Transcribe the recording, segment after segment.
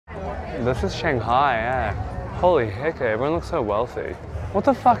This is Shanghai, yeah. Holy heck, everyone looks so wealthy. What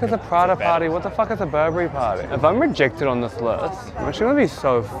the fuck is a Prada party? What the fuck is a Burberry party? If I'm rejected on this list, I'm actually gonna be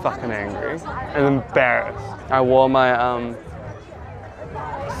so fucking angry and embarrassed. I wore my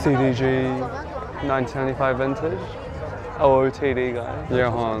CDG 1995 vintage. OOTD guys.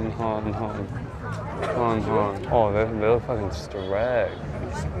 Yeah, hon. Oh, they're fucking straight.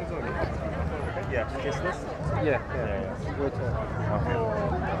 Yeah, guest list? Yeah.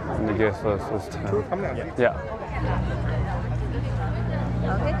 And the guest list is 10. Yeah.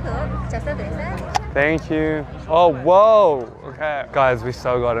 Thank you. Oh, whoa. Okay. Guys, we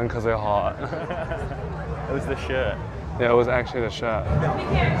so got in because we're hot. It was the shirt. Yeah, it was actually the shirt.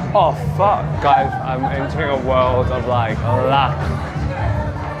 Oh, fuck. Guys, I'm entering a world of like luck.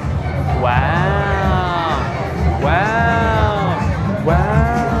 Wow.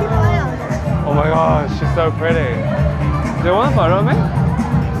 Oh my gosh, she's so pretty. Do you want a photo of me?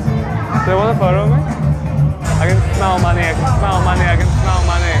 Do you want a photo of me? I can smell money, I can smell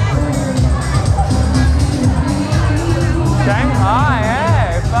money. Shanghai,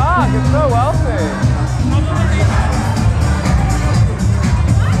 hey, fuck, it's so wealthy.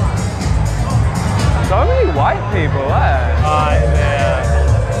 So many white people, Yeah.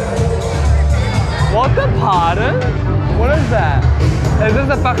 What the pardon? What is that? Is this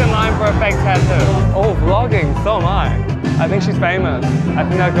a fucking line for a fake tattoo? Oh, vlogging, so am I. I think she's famous. I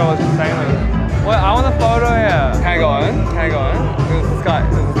think that girl is just famous. Wait, I want a photo here. Can I go in? There's this guy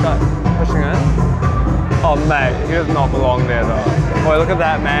pushing in. Oh mate, he does not belong there though. Boy, look at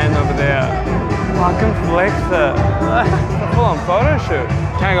that man over there. Fucking flex it. It's a full-on photo shoot.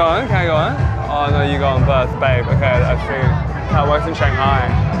 Can I go in? Oh no, you go in first, babe. Okay, I see. That works in Shanghai.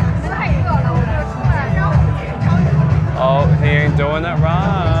 Oh, he ain't doing it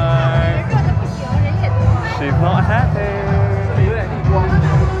right. She's not happy.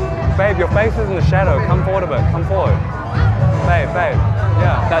 Babe, your face is in the shadow. Come forward a bit. Come forward. Babe.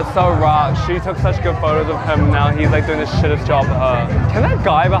 Yeah. That's so raw. She took such good photos of him. Now he's like doing the shittest job for her. Can that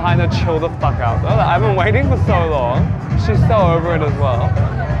guy behind her chill the fuck out though? I've been waiting for so long. She's so over it as well.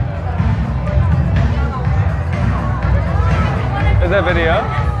 Is there video?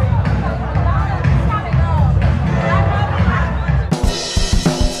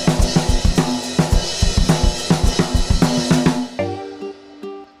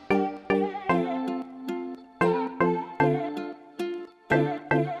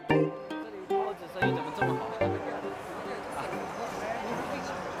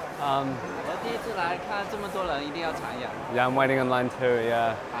 Yeah, I'm waiting in line too,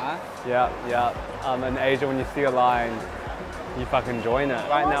 yeah. Yeah. In Asia, when you see a line, you fucking join it.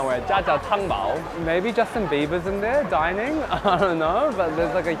 Right now we're at Jia Jia Tang Bao. Maybe Justin Bieber's in there dining, I don't know, but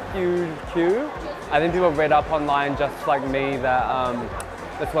there's like a huge queue. I think people read up online just like me that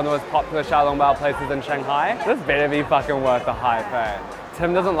it's one of the most popular Xiaolongbao places in Shanghai. This better be fucking worth the hype, eh?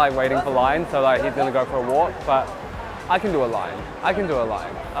 Tim doesn't like waiting for lines, so like he's gonna go for a walk, but I can do a line.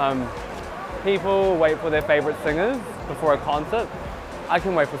 People wait for their favorite singers before a concert. I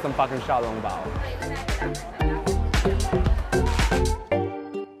can wait for some fucking Xiaolongbao.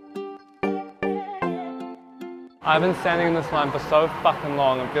 I've been standing in this line for so fucking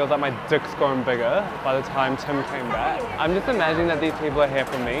long, it feels like my dick's grown bigger by the time Tim came back. I'm just imagining that these people are here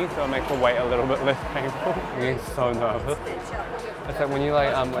for me, so it makes the wait a little bit less painful. I'm getting so nervous. It's like when you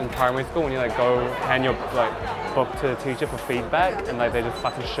like, in primary school, when you like go hand your like book to the teacher for feedback and like they just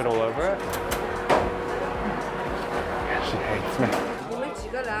fucking shit all over it. She hates me.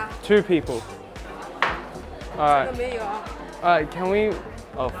 2 people. Alright, can we,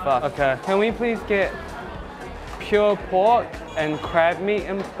 oh fuck, okay. Can we please get pure pork and crab meat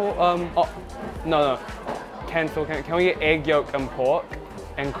and pork, no, cancel, can we get egg yolk and pork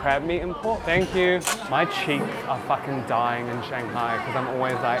and crab meat and pork? Thank you. My cheeks are fucking dying in Shanghai because I'm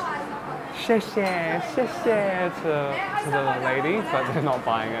always like, to the ladies, but they're not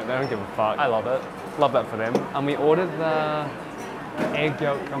buying it, they don't give a fuck. I love it, love that for them. And we ordered the egg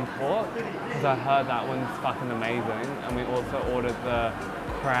yolk and pork because I heard that one's fucking amazing. And we also ordered the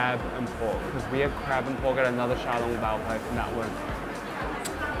crab and pork because we had crab and pork at another Xiaolongbao place and that was,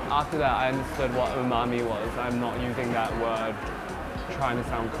 after that I understood what umami was. I'm not using that word trying to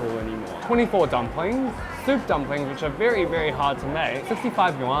sound cool anymore. 24 dumplings, soup dumplings, which are very, very hard to make.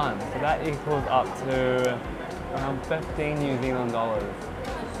 65 yuan, so that equals up to around 15 New Zealand dollars.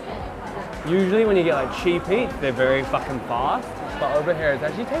 Usually when you get like cheap eats, they're very fucking fast, but over here it's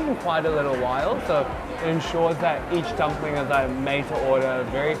actually taking quite a little while, so it ensures that each dumpling is like made to order,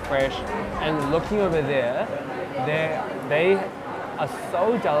 very fresh. And looking over there, they are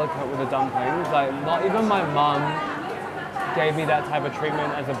so delicate with the dumplings, like not even my mum gave me that type of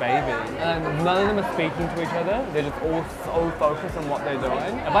treatment as a baby. And none of them are speaking to each other. They're just all so focused on what they're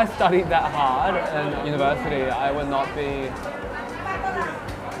doing. If I studied that hard in university, I would not be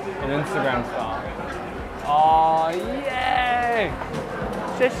an Instagram star. Oh, yay!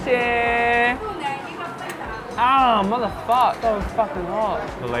 谢谢! Ah, motherfuck, that was fucking hot.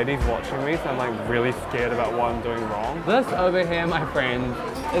 The lady's watching me, so I'm like really scared about what I'm doing wrong. This over here, my friends,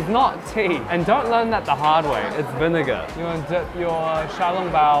 is not tea. And don't learn that the hard way, it's vinegar. You want to dip your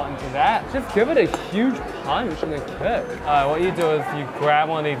xiaolongbao into that. Just give it a huge punch and a kick. What you do is you grab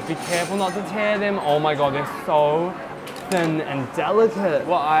one of these, be careful not to tear them. Oh my God, they're so thin and delicate.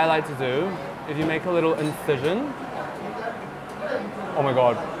 What I like to do, if you make a little incision, oh my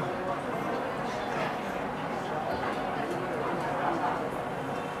God.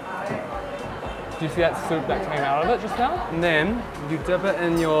 Do you see that soup that came out of it just now? And then you dip it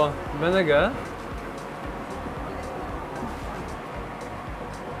in your vinegar.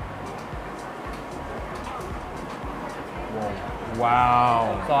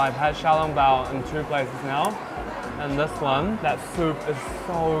 Wow. So I've had xiaolongbao in 2 places now. And this one, that soup is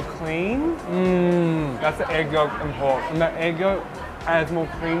so clean. That's the egg yolk and pork. And that egg yolk adds more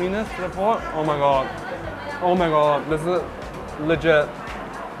creaminess to the pork. Oh my God. Oh my God. This is legit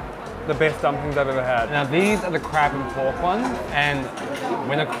the best dumplings I've ever had. Now these are the crab and pork ones, and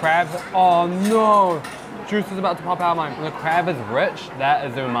when a crab, oh no, juice is about to pop out of mine. When the crab is rich, that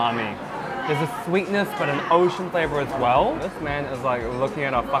is umami. There's a sweetness, but an ocean flavor as well. This man is like looking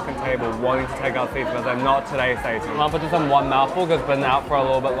at our fucking table, wanting to take our seats, but I'm not today, Sadie. I'm gonna put this in one mouthful because it's been out for a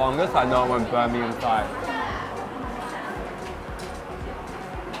little bit longer, so I know it won't burn me inside.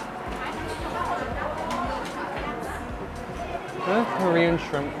 Those Korean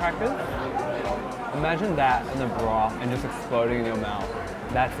shrimp crackers, imagine that in a broth and just exploding in your mouth.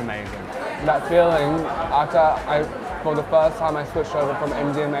 That's amazing. That feeling after for the first time I switched over from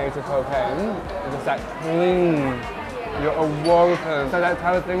MDMA to cocaine, just that clean, you're awoken. So that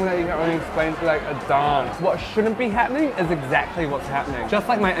type of thing that you can only explain to like a dance. What shouldn't be happening is exactly what's happening. Just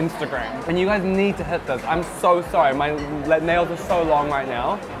like my Instagram. And you guys need to hit this. I'm so sorry, my nails are so long right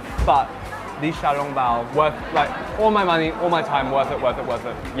now, but these xiaolongbao, worth like all my money, all my time, worth it, worth it, worth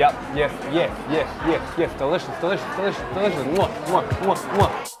it. Yep, yes, yes, yes, yes, yes, delicious, delicious, delicious, delicious. Mwah, mwah, mwah,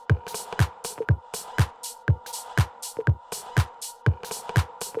 mwah.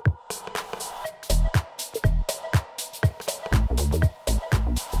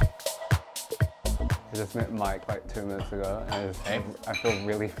 I just met Mike like 2 minutes ago, and I feel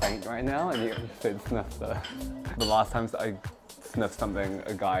really faint right now, and you said sniff the last time I sniffed something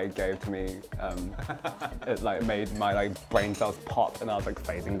a guy gave to me, it like made my like brain cells pop and I was like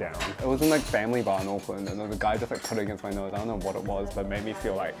fading down. It was in like Family Bar in Auckland, and the guy just like put it against my nose. I don't know what it was, but it made me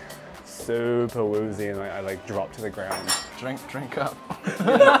feel like super woozy, and I like dropped to the ground. Drink up.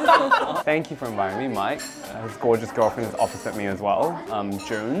 Thank you for inviting me, Mike. His gorgeous girlfriend is opposite me as well,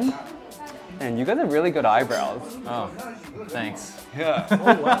 June. And you guys have really good eyebrows. Oh, thanks. Yeah.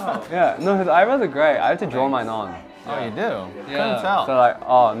 Oh wow. Yeah, no, his eyebrows are great. I have to draw mine on. Oh, you do? Yeah. Couldn't tell. So like,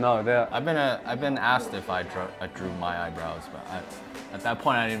 oh no, they're... I've been asked if I drew my eyebrows, but at that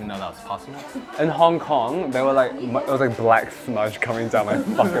point I didn't even know that was possible. In Hong Kong, they were like, it was like black smudge coming down my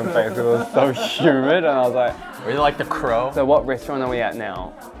fucking face. It was so humid, and I was like... Were you like the crow? So what restaurant are we at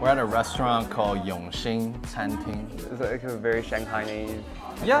now? We're at a restaurant called Yongxing Canteen. Is it like a very Shanghainese?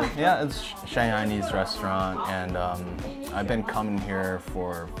 Yeah, it's Shanghainese restaurant, and I've been coming here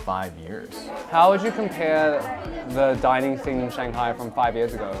for 5 years. How would you compare the dining scene in Shanghai from 5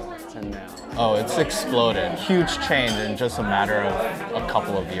 years ago to now? Oh, it's exploded. Huge change in just a matter of a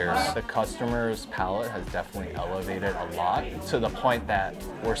couple of years. The customer's palate has definitely elevated a lot to the point that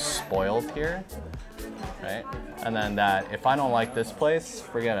we're spoiled here, right? And then that if I don't like this place,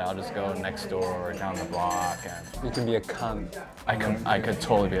 forget it. I'll just go next door or down the block, and You can be a cunt. I could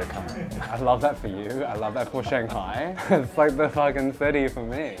totally be a cunt. I love that for you. I love that for Shanghai. It's like the fucking city for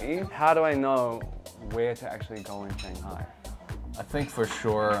me. How do I know where to actually go in Shanghai? I think for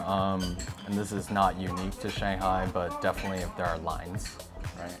sure, and this is not unique to Shanghai, but definitely if there are lines,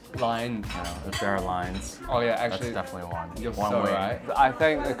 right? Lines. You know, if there are lines, Oh yeah, actually, that's definitely one. you're one so way. right. I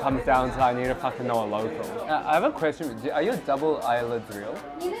think it comes down to I need to fucking know a local. I have a question. Are your double eyelids real?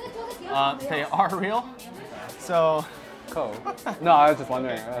 They are real. So Cool. No, I was just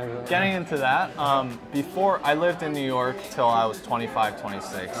wondering. getting into that, before I lived in New York till I was 25,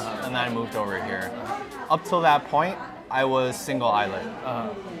 26, and then I moved over here. Up till that point, I was single eyelid.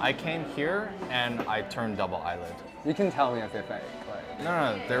 I came here and I turned double eyelid. You can tell me if they're fake. Like.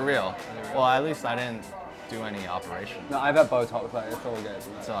 No, they're real. Well, at least I didn't do any operation. No, I've had Botox, like, it's all good.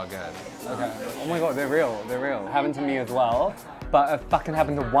 It's all good. Okay. Oh my god, they're real, they're real. Happened to me as well, but it fucking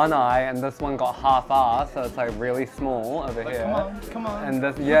happened to one eye, and this one got half-assed, so it's like really small over here. Come on, come on. And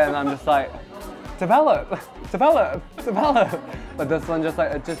this, yeah, and I'm just like, develop, develop, develop. But this one just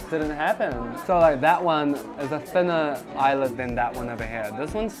like, it just didn't happen. So like that one is a thinner eyelid than that one over here.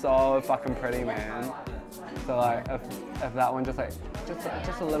 This one's so fucking pretty, man. So like, if that one just like,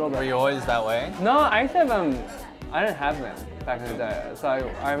 just a little bit. Were you always that way? No, I used to have, I didn't have them back in the day. So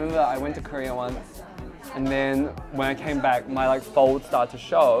I remember I went to Korea once, and then when I came back, my like folds started to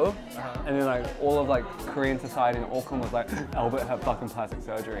show, and then like all of like Korean society in Auckland was like, Albert had fucking plastic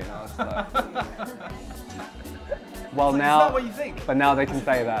surgery, and I was like, well now, It's not what you think. but now they can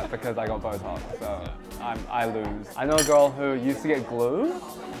say that because I got Botox, so I lose. I know a girl who used to get glue,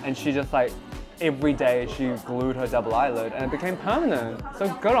 and she just like, every day she glued her double eyelid and it became permanent. So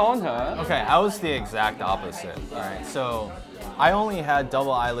good on her. Okay, I was the exact opposite. All right, so I only had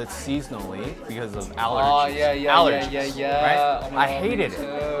double eyelids seasonally because of allergies. Oh, yeah, allergies, yeah. Right? Oh my I God, hated me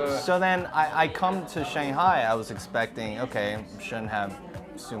it. too. So then I come to Shanghai. I was expecting, okay, shouldn't have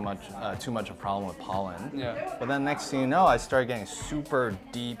too much a problem with pollen. Yeah. But then next thing you know, I started getting super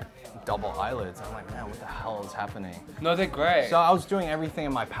deep double eyelids. I'm like, man, what the hell is happening? No, they're great. So I was doing everything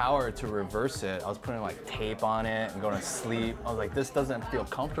in my power to reverse it. I was putting like tape on it and going to sleep. I was like, this doesn't feel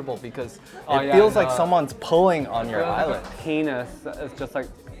comfortable because it feels like someone's pulling on your eyelid. Like a penis is just like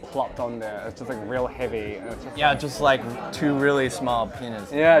plopped on there. It's just like real heavy. And it's just Yeah, just like two really small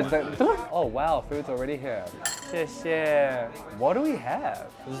penises. yeah, it's like, oh wow, food's already here. Xie. What do we have?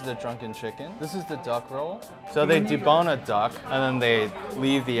 This is the drunken chicken. This is the duck roll. So they debone a duck and then they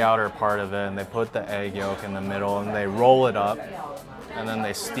leave the outer part of it and they put the egg yolk in the middle and they roll it up and then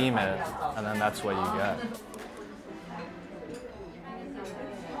they steam it and then that's what you get.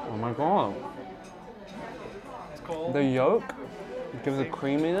 Oh my god. It's called. The yolk gives a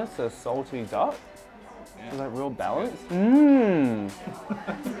creaminess to a salty duck. It's like real balance. Mmm.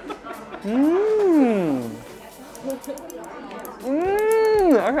 Mmm.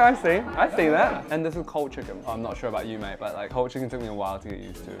 Okay, I see that. And this is cold chicken. I'm not sure about you, mate, but like cold chicken took me a while to get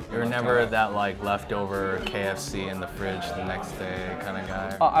used to. You're never that like leftover KFC in the fridge the next day kind of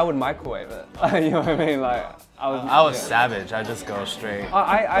guy. I would microwave it. You know what I mean? Like I was savage. I just go straight.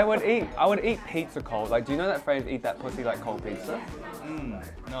 I would eat pizza cold. Like, do you know that phrase, eat that pussy like cold pizza?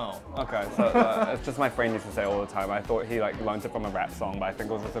 No. Okay, so it's just my friend used to say all the time. I thought he like learned it from a rap song, but I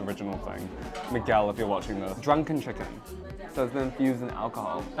think it was this original thing. Miguel, if you're watching this. Drunken chicken. So it's been infused in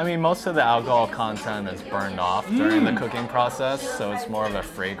alcohol. I mean, most of the alcohol content is burned off during the cooking process, so it's more of a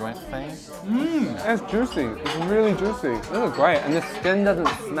fragrant thing. It's juicy. It's really juicy. This is great, and the skin doesn't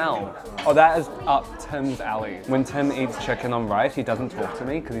smell. Oh, that is up Tim's alley. When Tim eats chicken on rice, he doesn't talk to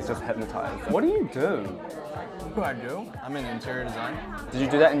me because he's just hypnotized. What do you do? What do I do? I'm in interior design. Did you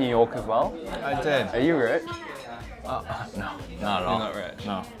do that in New York as well? I did. Are you rich? No, not at all. You're not rich?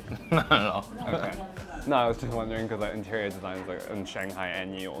 No, not at all. Okay. No, I was just wondering because like interior design is like in Shanghai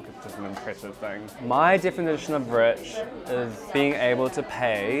and New York, it's just an impressive thing. My definition of rich is being able to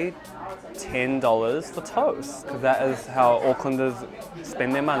pay $10 for toast, because that is how Aucklanders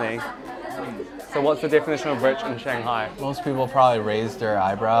spend their money. So what's the definition of rich in Shanghai? Most people probably raise their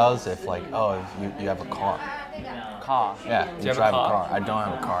eyebrows if like, oh, if you have a car. Car. Yeah, Do you have drive a car? I don't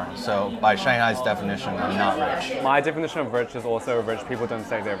have a car. So by Shanghai's definition, I'm not rich. My definition of rich is also rich people don't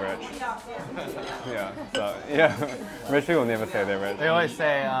say they're rich. Yeah, so yeah, rich people never say they're rich. They always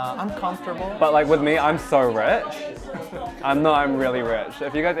say, I'm comfortable. But like with me, I'm so rich. I'm really rich.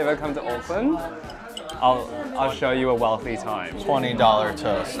 If you guys ever come to Auckland, I'll show you a wealthy time. $20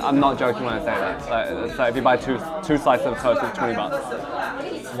 toast. I'm not joking when I say that. So if you buy two slices of toast, it's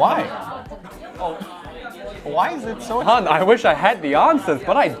 $20. Why? Why is it so? Hun, I wish I had the answers,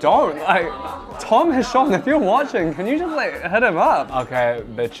 but I don't. Like, Tom Hishon, if you're watching, can you just like hit him up? Okay,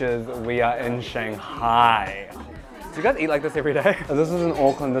 bitches, we are in Shanghai. Do you guys eat like this every day? If this was in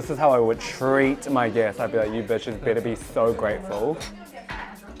Auckland, this is how I would treat my guests. I'd be like, you bitches better be so grateful.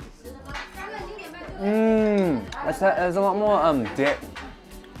 There's a lot more depth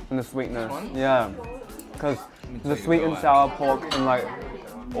in the sweetness. Yeah, because the sweet and sour pork in like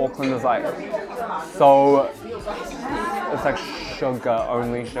Auckland is like so, it's like sugar,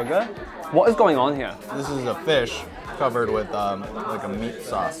 only sugar. What is going on here? This is a fish covered with like a meat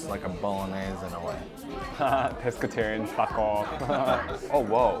sauce, like a bolognese in a way. Pescatarians, fuck off. Oh,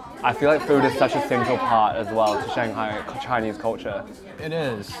 whoa. I feel like food is such a central part as well to Shanghai Chinese culture. It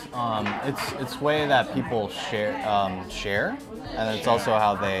is. It's way that people share, and it's also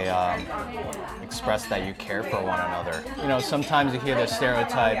how they express that you care for one another. You know, sometimes you hear the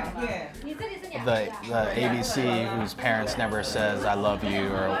stereotype, the ABC whose parents never says I love you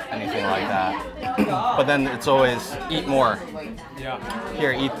or anything like that. But then it's always eat more. Yeah.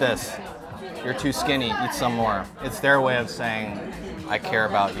 Here, eat this. You're too skinny, eat some more. It's their way of saying I care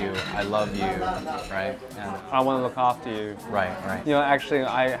about you, I love you, right? And I want to look after you. right, right. You know, actually,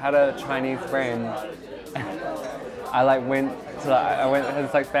 I had a Chinese friend. I like went to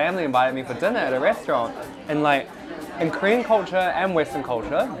his like family invited me for dinner at a restaurant, and like in Korean culture and Western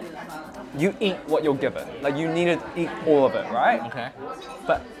culture, you eat what you're given. Like you need to eat all of it, right? Okay.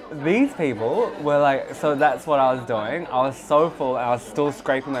 But these people were like, so that's what I was doing. I was so full, and I was still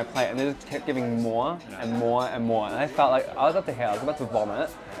scraping my plate, and they just kept giving more and more and more. And I felt like I was at the hair, I was about to vomit,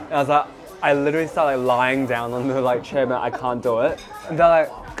 and I was like, I literally started like, lying down on the like chair, but I can't do it. And they're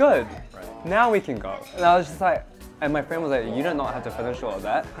like, good, now we can go. And I was just like, and my friend was like, you do not have to finish all of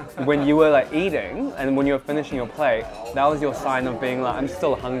that. When you were like eating, and when you were finishing your plate, that was your sign of being like, I'm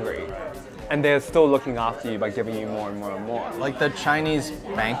still hungry. And they're still looking after you by giving you more and more and more. Like the Chinese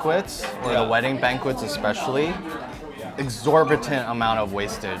banquets, or the wedding banquets especially, exorbitant amount of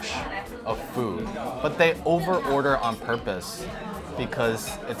wastage of food. But they over-order on purpose because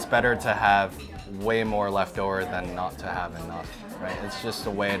it's better to have way more left over than not to have enough, right? It's just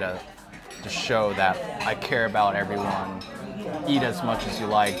a way to show that I care about everyone. Eat as much as you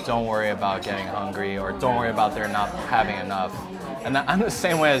like, don't worry about getting hungry, or don't worry about there not having enough. And I'm the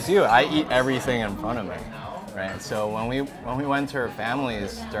same way as you. I eat everything in front of me, right? So when we went to her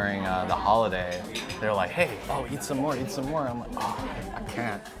families during the holiday, they were like, hey, oh, eat some more, eat some more. I'm like, oh, I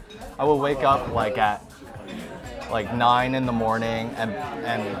can't. I would wake up like at like 9 in the morning, and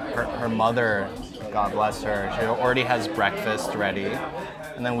her mother, God bless her, she already has breakfast ready,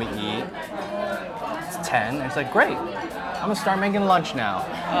 and then we eat. It's 10, and it's like, great, I'm gonna start making lunch now.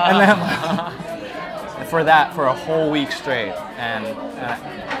 And then for a whole week straight, and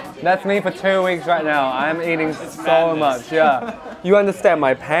that's me for 2 weeks right now. I'm eating so much, yeah. You understand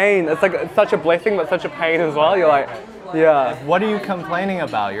my pain. It's like it's such a blessing, but such a pain as well. You're like, yeah. What are you complaining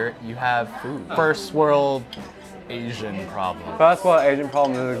about? You have food. First world Asian problem. First world Asian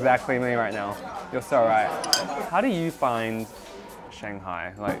problem is exactly me right now. You're so right. How do you find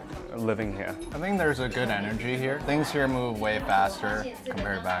Shanghai, like living here? I think there's a good energy here. Things here move way faster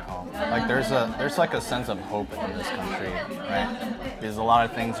compared to back home. Like there's like a sense of hope in this country, right? Because a lot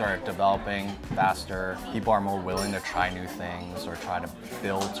of things are developing faster. People are more willing to try new things or try to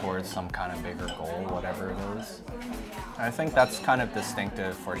build towards some kind of bigger goal, whatever it is. And I think that's kind of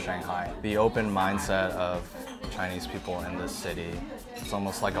distinctive for Shanghai. The open mindset of Chinese people in this city, it's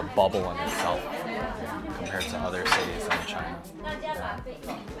almost like a bubble in itself compared to other cities in China.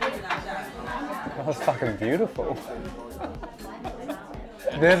 That was fucking beautiful.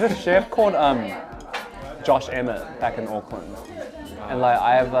 There's a chef called Josh Emmett back in Auckland, and like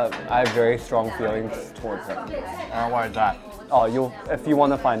I have very strong feelings towards him. Why is that? Oh, if you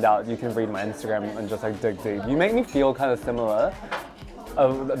want to find out, you can read my Instagram and just like dig deep. You make me feel kind of similar,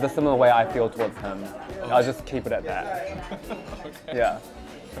 the similar way I feel towards him. I'll just keep it at that. Okay. Yeah,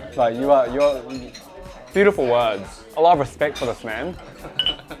 like you're beautiful words. A lot of respect for this man.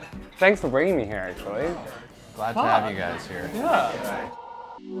 Thanks for bringing me here, actually. Glad to have you guys here.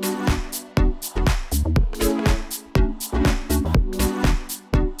 Yeah.